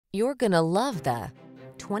You're gonna love the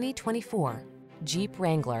 2024 Jeep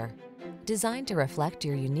Wrangler. Designed to reflect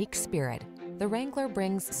your unique spirit, the Wrangler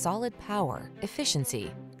brings solid power,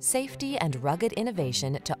 efficiency, safety, and rugged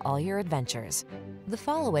innovation to all your adventures. The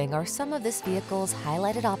following are some of this vehicle's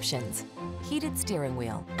highlighted options: heated steering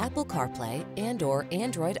wheel, Apple CarPlay and/or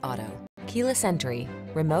Android Auto, keyless entry,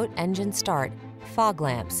 remote engine start, fog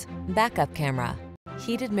lamps, backup camera,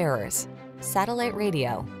 heated mirrors, satellite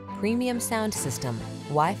radio, premium sound system,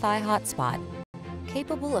 Wi-Fi hotspot.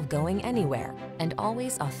 Capable of going anywhere and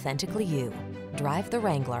always authentically you. Drive the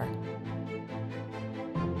Wrangler.